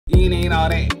You ain't all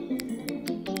that.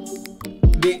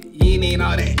 Bitch, you ain't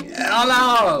all that. Hold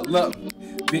on. Look.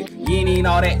 Bitch, you ain't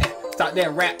all that. Stop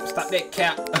that rap. Stop that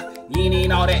cap. You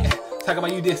ain't all that. Talk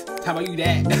about you this. Talk about you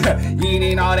that. You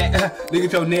ain't all that. Look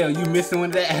at your nail. You missing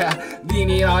with that. You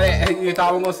ain't all that. You thought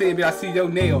I was gonna say it, but I see your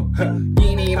nail. You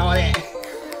ain't all that.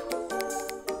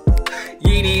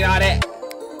 You ain't all that.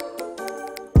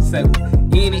 So,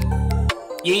 you ain't it.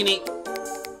 You ain't it.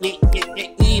 You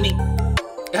ain't it.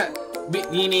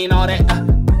 You ain't all that.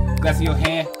 Glass in your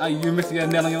hand. You missing your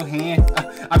nail on your hand.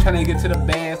 I'm trying to get to the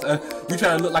bands. You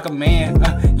trying to look like a man.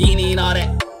 You ain't all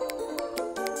that.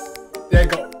 There you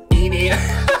go. You ain't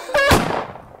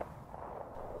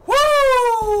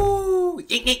Woo!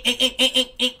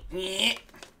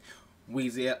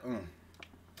 Weezy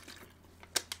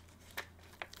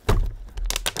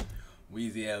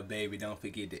Weezy L, baby. Don't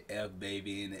forget the F,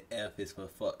 baby. And the F is for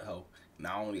fuck hoe.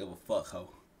 Now I only ever fuck hoe.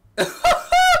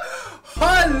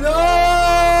 Hello!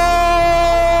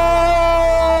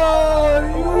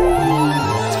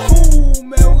 Ooh,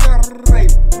 man, we got a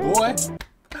rape, boy.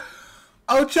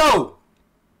 Ocho!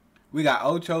 We got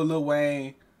Ocho, Lil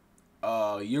Wayne,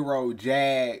 Euro,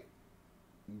 Jag,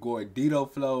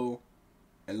 Gorditoflo,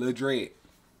 and Lil Dred.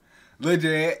 Lil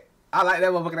Dred. I like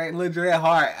that motherfucker name, Lil Dred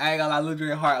hard. I ain't gonna lie, Lil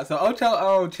Dred hard. So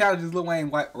Ocho challenges Lil Wayne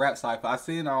rap cypher. I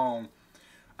seen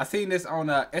this on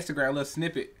Instagram, a little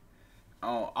snippet.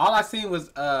 All I seen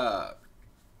was I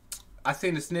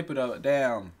seen the snippet of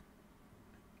damn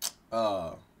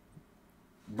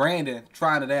Brandon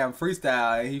trying to damn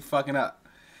freestyle and he fucking up.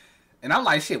 And I'm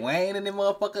like, shit, Wayne and that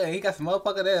motherfucker, and he got some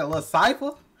motherfucker there, a little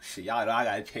cypher. Shit, y'all know I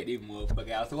gotta check this motherfucker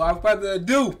out. So without further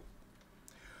ado,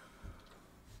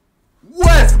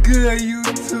 what's good,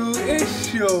 YouTube?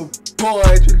 It's your boy,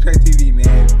 TriggaTraeTV,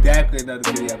 man. Back with another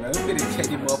video, man. We finna check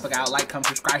this motherfucker out. Like, comment,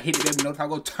 subscribe, hit it, baby. No time,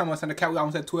 go turn on the count. We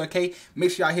almost at 12K. Make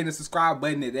sure y'all hit the subscribe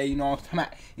button today. You know what I'm talking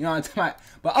about. You know what I'm talking about.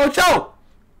 But Ocho,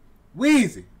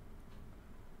 Weezy,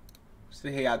 what's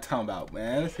the hell y'all talking about,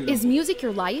 man? Is music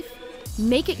your life?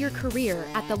 Make it your career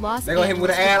at the Los Angeles. They gonna hit me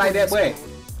with an ad like that, boy.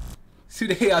 See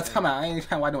the hell y'all talking about. I ain't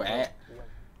trying to watch no ad.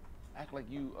 Act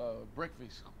like you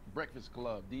Breakfast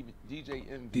Club, DJ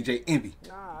Envy. DJ Envy.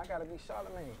 Nah, I gotta be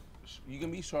Charlemagne. You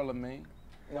can be Charlemagne.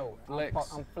 No, Flex.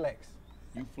 I'm Flex.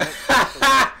 You Flex.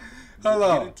 Hold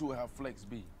on. Get into it how Flex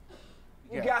be.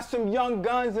 You got some young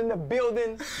guns in the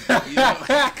building.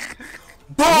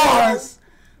 Bars!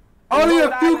 Only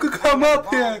a few could come up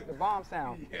here. The bomb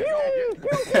sound.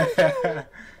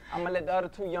 I'm gonna let the other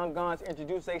two young guns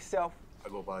introduce themselves. I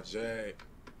go by Jag.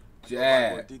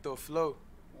 Jag. Gorditoflo.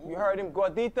 You heard him,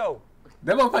 Gordito.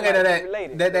 That motherfucker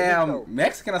that damn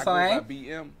Mexican or I something. go by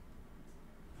BM.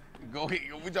 Go ahead.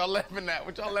 What y'all laughing at?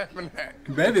 What y'all laughing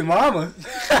at? Baby mama.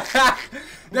 That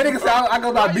nigga say I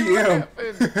go by BM.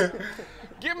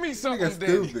 Give me something,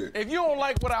 then. If you don't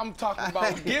like what I'm talking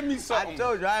about, give me something. I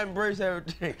told you, I embrace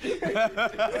everything.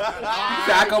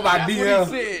 I go by That's BM. what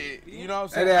he said. You know what I'm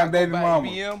saying? That damn I go baby by mama.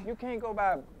 BM. You can't go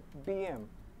by BM.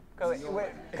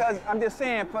 Cause I'm just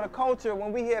saying, for the culture,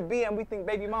 when we hear BM, we think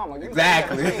baby mama.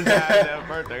 Exactly.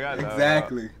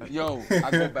 Exactly. Yo,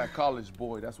 I go back college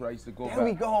boy. That's what I used to go back. There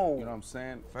we go. You know what I'm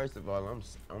saying? First of all,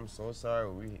 I'm so sorry.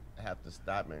 We have to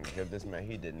stop and give this man.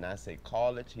 He did not say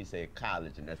college. He said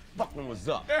college, and that's fucking what's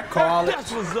up. College.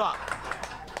 That's what's up.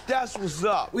 That's what's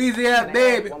up. Weezy L,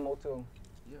 baby. One more too.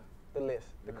 Yeah. The list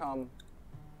to come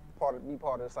be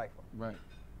part of the cipher. Right.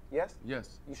 Yes?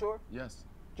 Yes. You sure? Yes.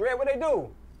 Dred, what they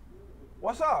do?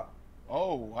 What's up?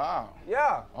 Oh, wow.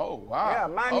 Yeah. Oh, wow. Yeah,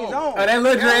 mind his own. Oh, that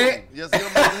Lil Dred. Yes,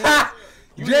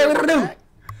 Dred, what to do?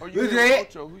 Oh, you Lil here Dred. with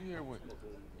Ocho? Who you here with?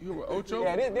 You here with Ocho?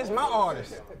 Yeah, this my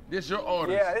artist. This your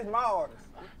artist? Yeah, this my artist.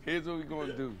 Here's what we're going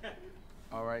to do.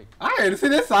 All right. I ain't see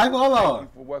this cypher. Hold Thank on. you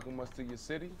for welcoming us to your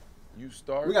city. You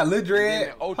start. We got Lil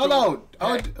Dred. Ocho, Hold on.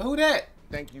 Oh, who that?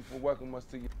 Thank you for welcoming us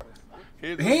to your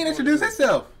city. He ain't introduced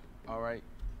himself. All right.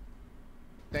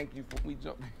 Thank you for we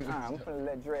jumping. I'm gonna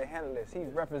let Dred handle this.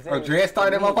 He's representing. Oh, Dred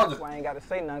started that motherfucker. That's why I ain't gotta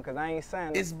say nothing, cause I ain't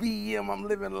saying It's BM. I'm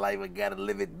living life. I gotta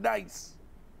live it nice.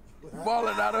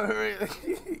 Balling out of her.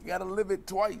 Gotta live it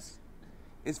twice.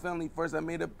 It's family first. I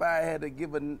made a pie. I had to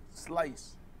give a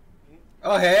slice.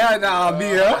 Oh, hell no,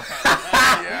 BM.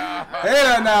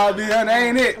 Hell no, BM. That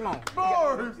ain't it. Come on.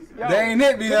 Bars. That ain't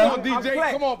it, Come on, BM.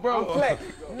 DJ. Come on, bro. I'm Flex.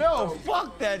 No,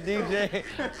 fuck that DJ.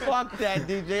 Fuck that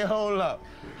DJ. Hold up.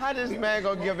 How this man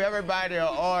gonna give everybody an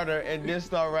order and then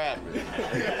start rapping?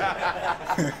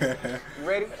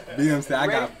 Ready? BM said I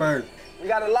got Ready? first. We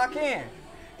gotta lock in.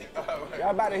 Y'all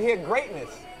about to hear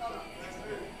greatness.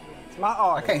 It's my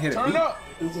artist. I can't hit it. Turn up.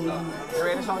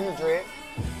 Dred, it's on you, Dred.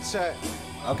 Check.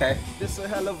 Okay. This a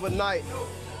hell of a night.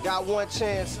 Got one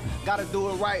chance, gotta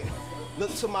do it right.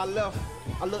 Look to my left,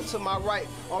 I look to my right.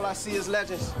 All I see is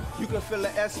legends. You can feel the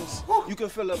essence, you can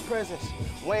feel the presence.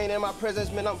 Wayne in my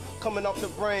presence, man, I'm coming off the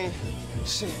brain.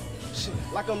 Shit,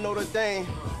 like I'm Notre Dame.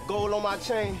 Gold on my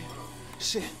chain.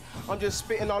 Shit, I'm just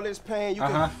spitting all this pain. You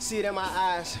can see it in my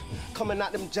eyes. Coming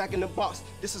out them Jack in the Box,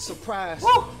 this is a surprise.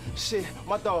 Woo! Shit,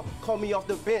 my dog called me off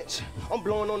the bench. I'm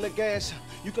blowing on the gas,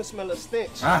 you can smell a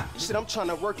stench. Shit, I'm trying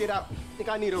to work it out. Think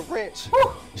I need a wrench.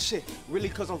 Woo! Shit, really,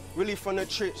 cause I'm really from the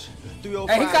trench. 305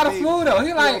 Hey, he got a smooth though.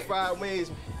 He like 305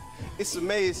 ways. It's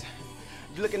amazing.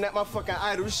 You looking at my fucking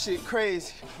idol, this shit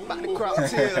crazy. About to crowd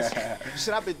tears.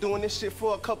 Shit, I've been doing this shit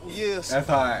for a couple years. That's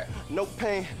hard. No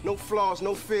pain, no flaws,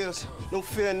 no fears, no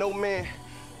fear, no man.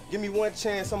 Give me one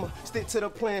chance, I'ma stick to the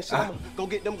plan. Shit, I'ma go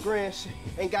get them grand shit.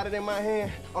 Ain't got it in my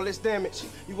hand, all this damage.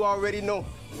 You already know,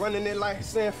 running it like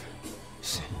Stanford.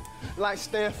 Shit, like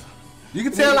Stanford. You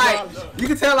can tell like he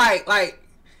can tell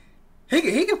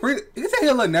he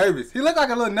a little nervous. He look like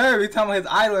a little nervous. He's talking about his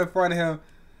idol in front of him.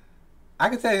 I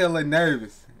can tell he a little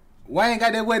nervous. Wayne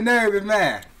got that wet nervous,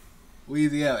 man.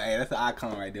 Weezy L, hey, that's an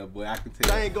icon right there, boy. I can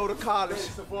tell. I ain't go to college.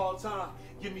 Best of all time.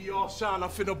 Give me all shine, I'm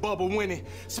finna bubble winning.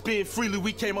 Spin freely,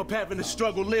 we came up having a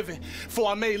struggle living. Before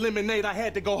I made lemonade, I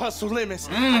had to go hustle lemons.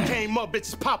 I came up,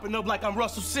 bitches popping up like I'm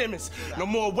Russell Simmons. No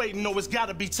more waiting, no, it's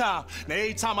gotta be time. Now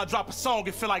every time I drop a song,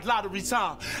 it feel like lottery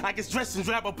time. I get dressed and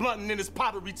grab a blunt and then it's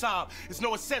pottery time. There's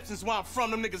no exceptions where I'm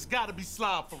from, them niggas gotta be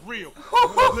slime, for real.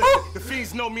 Listen, the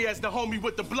fiends know me as the homie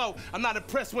with the blow. I'm not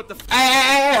impressed with the...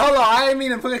 Hey, hold on. I didn't mean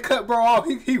to put a cut bro off.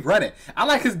 He running. I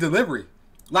like his delivery.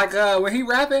 Like, when he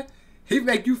rapping, he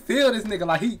make you feel this nigga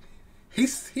like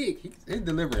he's sick. His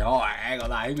delivery hard. I ain't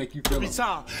gonna lie. He make you feel him.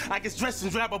 Time. I get dressed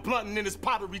and grab a blunt and then it's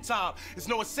pottery time. There's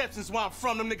no exceptions where I'm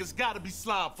from. Them niggas gotta be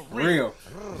slime, for real.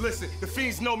 Listen, the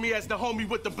fiends know me as the homie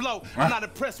with the blow. I'm not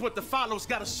impressed with the follows.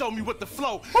 Gotta show me with the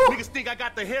flow. Niggas think I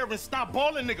got the hair and stop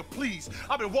balling, nigga, please.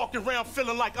 I've been walking around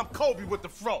feeling like I'm Kobe with the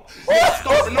fro. Niggas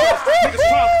starving off. Niggas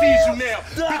trying to feed you now.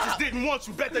 Bitches didn't want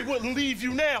you. Bet they wouldn't leave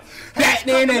you now. Back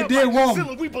then they did want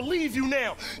me. We believe you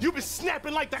now. You been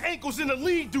snapping like the ankles in the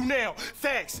league do now.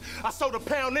 Facts. I sold a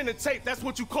pound in the tape. That's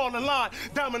what you call a line.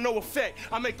 Domino effect.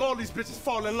 I make all these bitches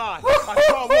fall in line. I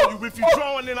draw on you. If you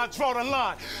drawing, then I draw the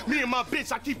line. Me and my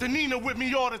bitch, I keep the Nina with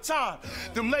me all the time.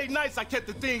 Them late nights, I kept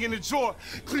the thing in the drawer,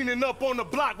 cleaning up on the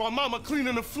block while mama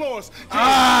cleaning the floors. And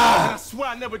I swear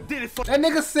I never did it for that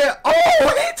nigga said, oh,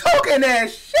 he talking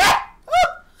that shit.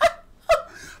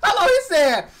 Hello, he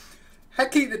said, I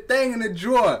keep the thing in the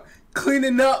drawer,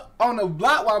 cleaning up on the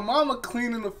block while mama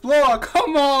cleaning the floor.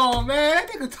 Come on, man. That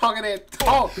nigga talking that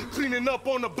talk. Cleaning up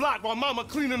on the block while mama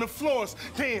cleaning the floors.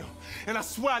 Damn. And I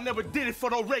swear I never did it for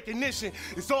no recognition.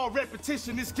 It's all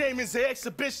repetition. This game is an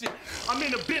exhibition. I'm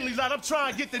in a Bentley lot. I'm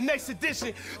trying to get the next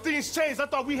edition. Things changed. I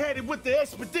thought we had it with the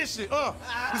expedition.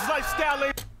 This lifestyle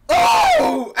ain't...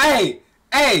 Oh! Hey!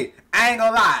 I ain't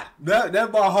gonna lie.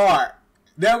 That boy hard.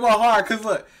 That boy hard. Cause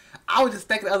look, I was just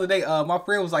thinking the other day, my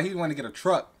friend was like, he wanted to get a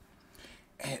truck.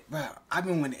 And, bro, I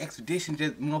mean, when the expedition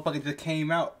motherfucker just came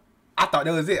out, I thought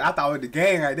that was it. I thought it was the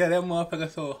game right there. That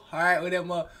motherfucker so hard when that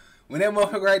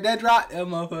motherfucker right there dropped, that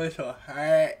motherfucker so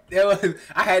hard.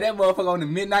 I had that motherfucker on the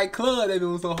Midnight Club. That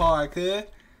was so hard, cuz.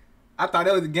 I thought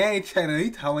that was a game changer.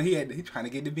 He told me he trying to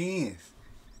get the beans.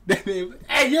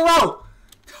 Hey, Euro!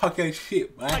 Talking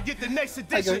shit, man. I get the next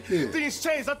edition. Things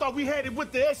changed. I thought we had it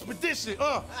with the expedition.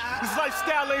 This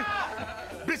lifestyle ain't...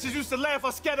 Bitches used to laugh, I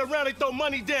scatter around, they throw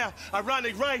money down.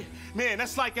 Ironic, right? Man,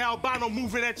 that's like albino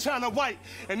moving at China White.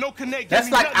 And no connect. That's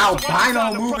like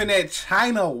albino moving at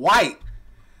China White.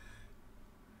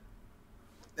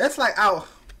 That's like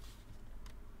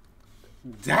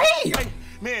Damn!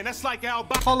 Man, that's like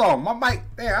albino. Hold on, my mic.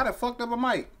 Damn, I done fucked up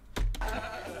my mic.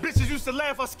 Bitches used to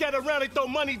laugh, I scatter around, they throw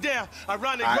money down.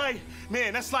 Ironic, right?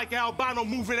 Man, that's like albino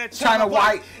moving at China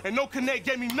White. And no connect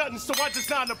gave me nothing, so I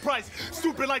designed the price.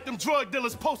 Stupid like them drug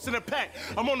dealers posting a pack.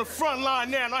 I'm on the front line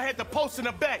now, and I had to post in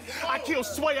the back. I kill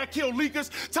Sway, I kill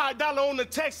leakers. Ty Dollar on the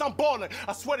text, I'm balling.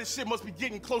 I swear this shit must be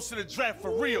getting close to the draft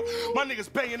for real. My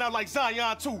niggas banging out like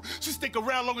Zion too. She stick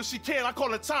around long as she can, I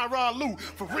call her Tyron Lue,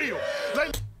 for real.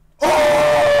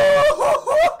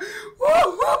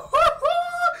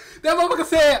 That motherfucker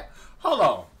said, hold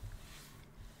on.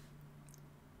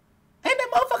 Ain't that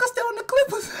motherfucker still in the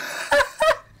Clippers?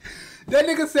 That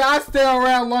nigga said, I stay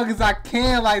around long as I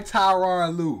can like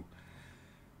Tyron Lue.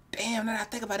 Damn, now that I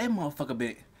think about that motherfucker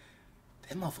been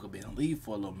in the league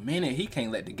for a little minute. He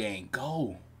can't let the game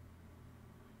go.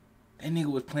 That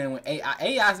nigga was playing with AI.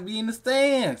 AI's be in the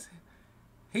stands.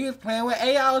 He was playing with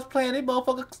AI was playing. They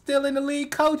motherfucker still in the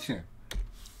league coaching.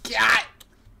 God.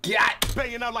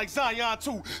 Banging out like Zion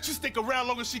too. She stick around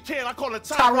long as she can. I call her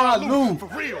Tyron Lue. For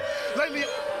real. Lately.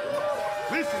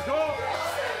 Listen, dog.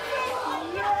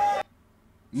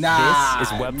 Nah,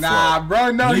 this is Webflow. Nah,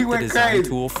 bro, no, he went the design crazy.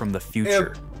 Tool from the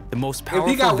future. The most powerful.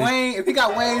 If he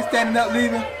got Wayne standing up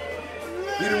leaving,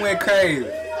 he done went crazy.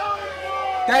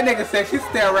 That nigga said she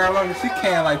stay around long as she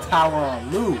can like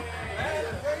Tyron Lue.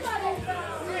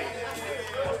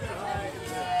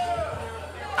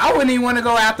 I wouldn't even want to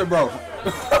go after bro.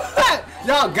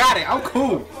 Y'all got it. I'm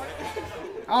cool.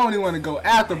 I don't even want to go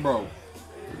after bro.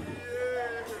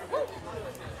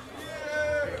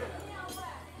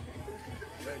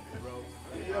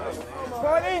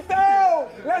 Gordito,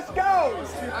 let's go.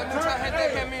 Hay mucha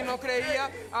gente que a mí no creía,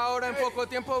 ahora en poco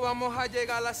tiempo vamos a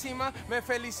llegar a la cima. Me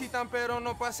felicitan pero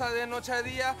no pasa de noche a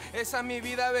día. Esa es mi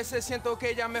vida, a veces siento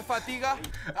que ella me fatiga.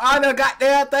 I know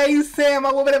goddamn thing you saying,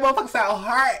 my woman, that motherfucker sound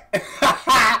hard.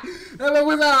 That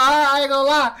motherfucker sound hard, I ain't gonna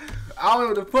lie. I don't know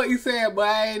what the fuck you saying, but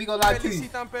I ain't gonna lie to you.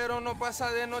 Pero no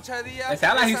pasa de noche a día. It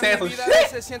sound like he saying some vida, shit. a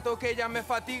veces siento que ella me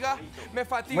fatiga.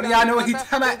 What do y'all know what he's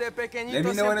talking about? Desde pequeñito Let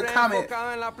me know in the comment.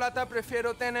 En la plata,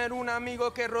 prefiero tener un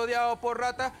amigo que rodeado por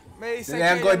rata. Me dicen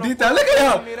Yeah, que Gordito, look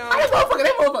at him. That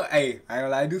motherfucker. Hey, I ain't gonna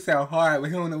lie, it do sound hard,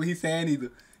 but he don't know what he's saying either.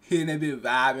 He in that bit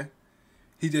vibing.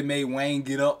 He just made Wayne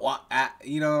get up, walk out.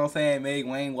 You know what I'm saying? Made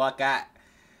Wayne walk out.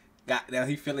 Goddamn,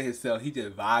 he feeling himself. He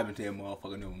just vibing to that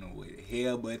motherfucker. No way the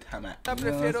hell, but time out. You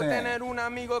know Prefiero what I'm saying? tener un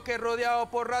amigo que rodeado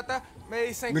por rata. Me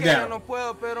dicen Look que at yo him. no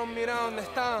puedo, pero mira dónde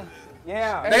están.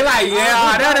 Yeah. They like, yeah,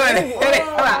 I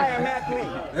am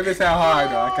athlete. That bitch sound hard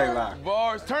though, I can't lie.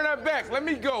 Bars, turn that back. Let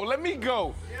me go. Let me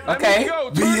go. Okay, Let me go.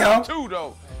 be Turn him. up too,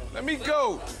 though. Let me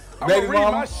go. I'm Baby gonna read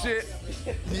mama. my shit.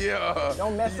 Yeah.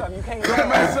 Don't mess up. You can't Don't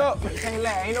mess up. You can't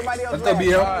laugh. Ain't nobody else Let's go, laugh. BL.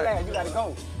 You can't laugh. You gotta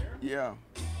go. Yeah.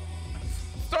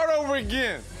 Start over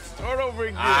again. Start over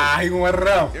again. Ah, he one of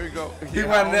them. Here we go. He Yeah,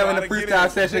 one I of don't them know in the how to get freestyle in.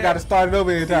 session. Got to start it over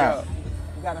every time.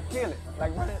 You gotta feel it.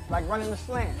 Like running the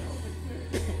slant.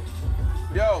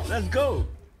 Yo, Let's go.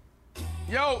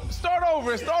 yo, start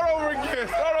over. Start over again.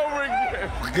 Start over again.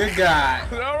 Good guy.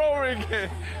 Start over again.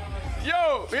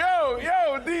 Yo,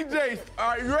 DJ. All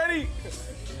right, you ready?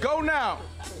 Go now.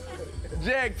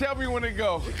 Jag, tell me when to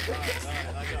go.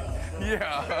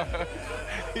 Yeah.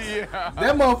 Yeah.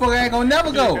 That motherfucker ain't gonna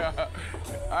never go. Yeah.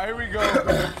 All right, here we go.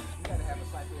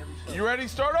 You ready?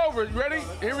 Start over. You ready?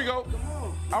 Here we go.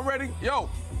 I'm ready. Yo,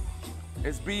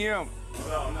 it's BM.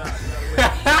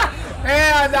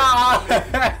 Hell no.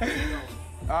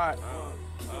 All right.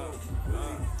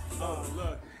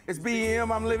 It's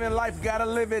BM, I'm living life, gotta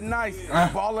live it nice.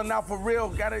 Balling out for real,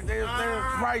 gotta there's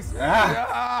price. I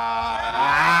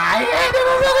had that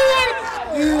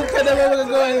motherfucker. You cut that motherfucker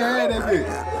go ahead and had that bitch.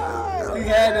 He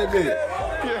had that bitch.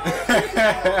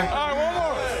 All right,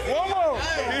 one more.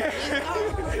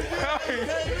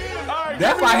 All right,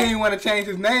 That's why he didn't want to change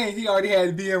his name. He already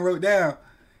had BM wrote down.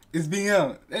 It's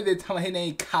BM. That bitch telling his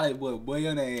name College boy,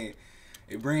 your name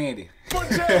is Brandy.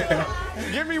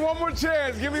 Give me one more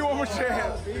chance. Give me one more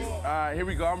chance. All right, here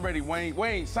we go. I'm ready.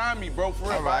 Wayne, sign me, bro. For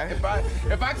real. All right.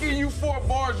 If I give you 4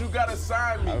 bars, you gotta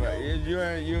sign me. All right, you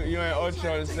and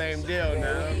Ocho on the same deal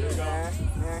now.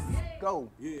 Go.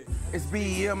 It's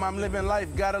BM, I'm living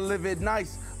life, gotta live it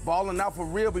nice. Balling out for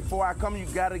real, before I come, you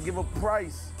gotta give a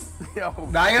price. Yo.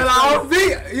 Now you're long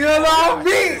beat. You're long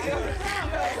beat.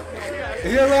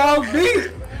 You're long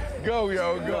beat. Go,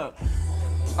 yo, go.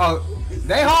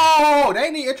 Oh,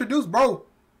 they need to introduce bro.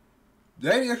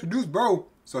 They need to introduce bro.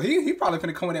 So he probably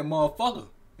finna come with that motherfucker.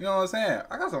 You know what I'm saying?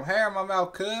 I got some hair in my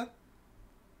mouth, cuz.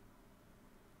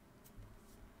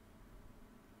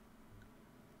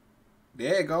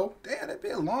 There you go. Damn, that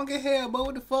bit long as hell, but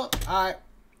what the fuck? Alright.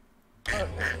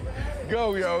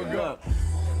 Go, yo, go.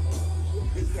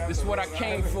 This is what I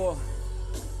came for.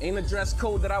 Ain't a dress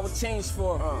code that I would change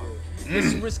for. This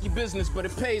is risky business, but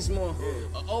it pays more.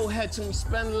 An old head to me,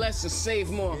 spend less and save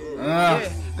more.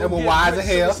 That was wise as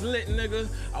hell. It's lit, nigga.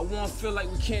 I wanna feel like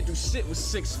we can't do shit with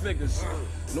 6 figures.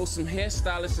 Know some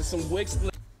hairstylists and some wig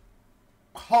split.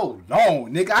 Hold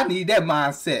on, nigga. I need that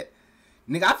mindset.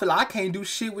 Nigga, I feel like I can't do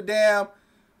shit with damn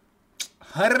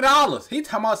 $100. He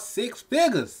talking about 6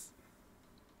 figures.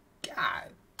 God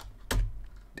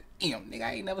damn, nigga.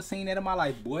 I ain't never seen that in my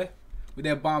life, boy. With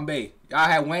that Bombay. Y'all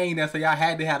had Wayne there, so y'all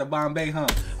had to have the Bombay, huh?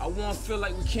 I wanna feel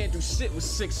like we can't do shit with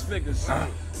 6 figures.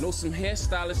 Know some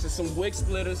hairstylists and some wig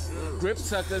splitters, grip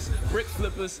tuckers, brick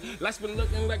flippers. Life's been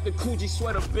looking like the Coogee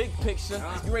sweater, big picture.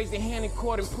 You raised your hand in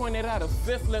court and pointed out a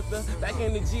 5th lifter. Back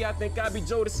in the G, I think I be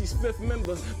Jodeci's 5th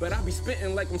member, but I be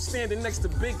spitting like I'm standing next to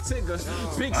Big Tigger,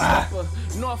 Big Stepper,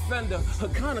 no offender. Her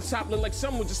kind of top look like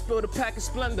someone just spilled a pack of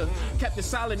Splendor. Kept it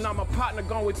solid, now my partner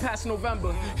gone way past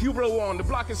November. Hubro on, the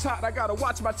block is hot, I gotta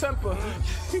watch my temper.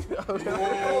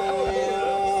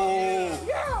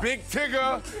 Big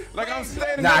Tigger. Like I'm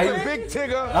standing Nah, with Big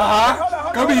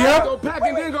Tigger. Go be here. Go Pac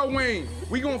and then go Wayne.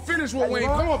 We gonna finish with Wayne.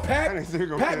 Come on, Pac.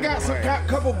 Pac got some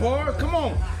couple bars. Come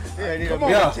on. Come on.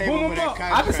 Yeah. Boom him up.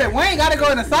 I just said Wayne gotta go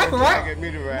in the Cypher, right?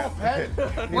 Need a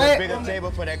bigger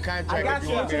table for that contract. I got if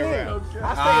you. want What me you need? around.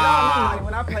 I stayed all night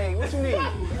when I played. What you need?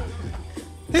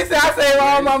 He said I saved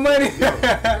all my money.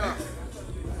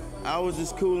 I was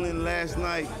just cooling last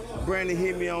night. Brandon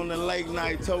hit me on the late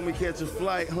night, told me catch a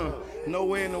flight.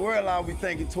 Nowhere in the world I'll be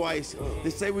thinking twice.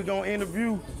 They say we're gonna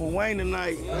interview for Wayne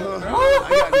tonight. I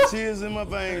got the chills in my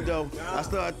veins though. I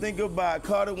started thinking about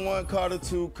Carter 1, Carter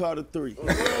 2, Carter 3. Talk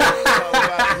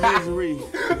about misery.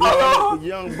 The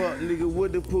young buck nigga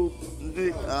with the poop. He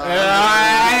lit.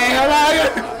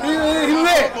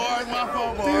 My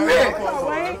fault, boy.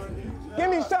 Wayne, give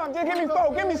me some. Just give me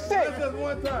 4. Give me 6. Just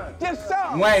one time. Just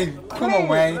some. Wayne, come on,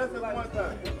 Wayne.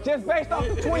 Just based off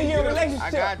the 20-year relationship.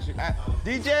 I got you.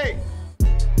 DJ.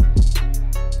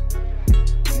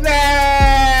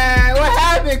 Man, what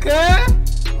happened,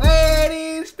 cuz? Man,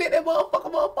 he spit that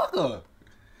motherfucker.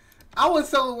 I was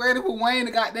so ready for Wayne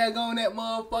to got that going that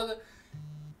motherfucker.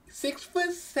 6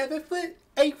 foot, 7 foot,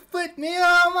 8 foot, man,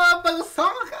 motherfucker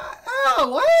song.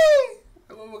 Oh, Wayne.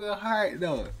 That motherfucker hard,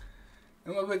 though.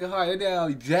 That motherfucker hard. That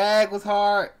damn Jag was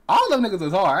hard. All them niggas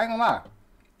was hard, I ain't gonna lie.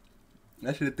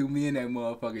 That should've threw me in that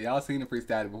motherfucker. Y'all seen the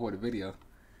freestyle before the video.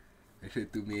 That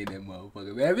shit threw me in that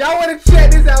motherfucker, man. If y'all want to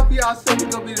check this out for y'all, so we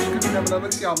gonna be in the description down below.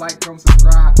 Make sure y'all like, comment,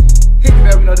 subscribe, hit the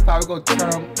bell, notify. We're gonna turn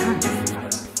them.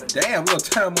 Damn, we're gonna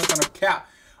turn them up on the cap.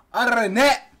 Other than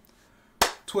that,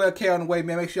 12K on the way,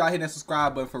 man. Make sure y'all hit that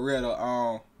subscribe button for real,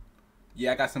 though.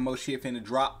 Yeah, I got some more shit finna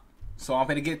drop, so I'm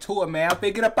finna get to it, man. I'm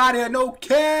finna get up out of here. No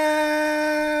care.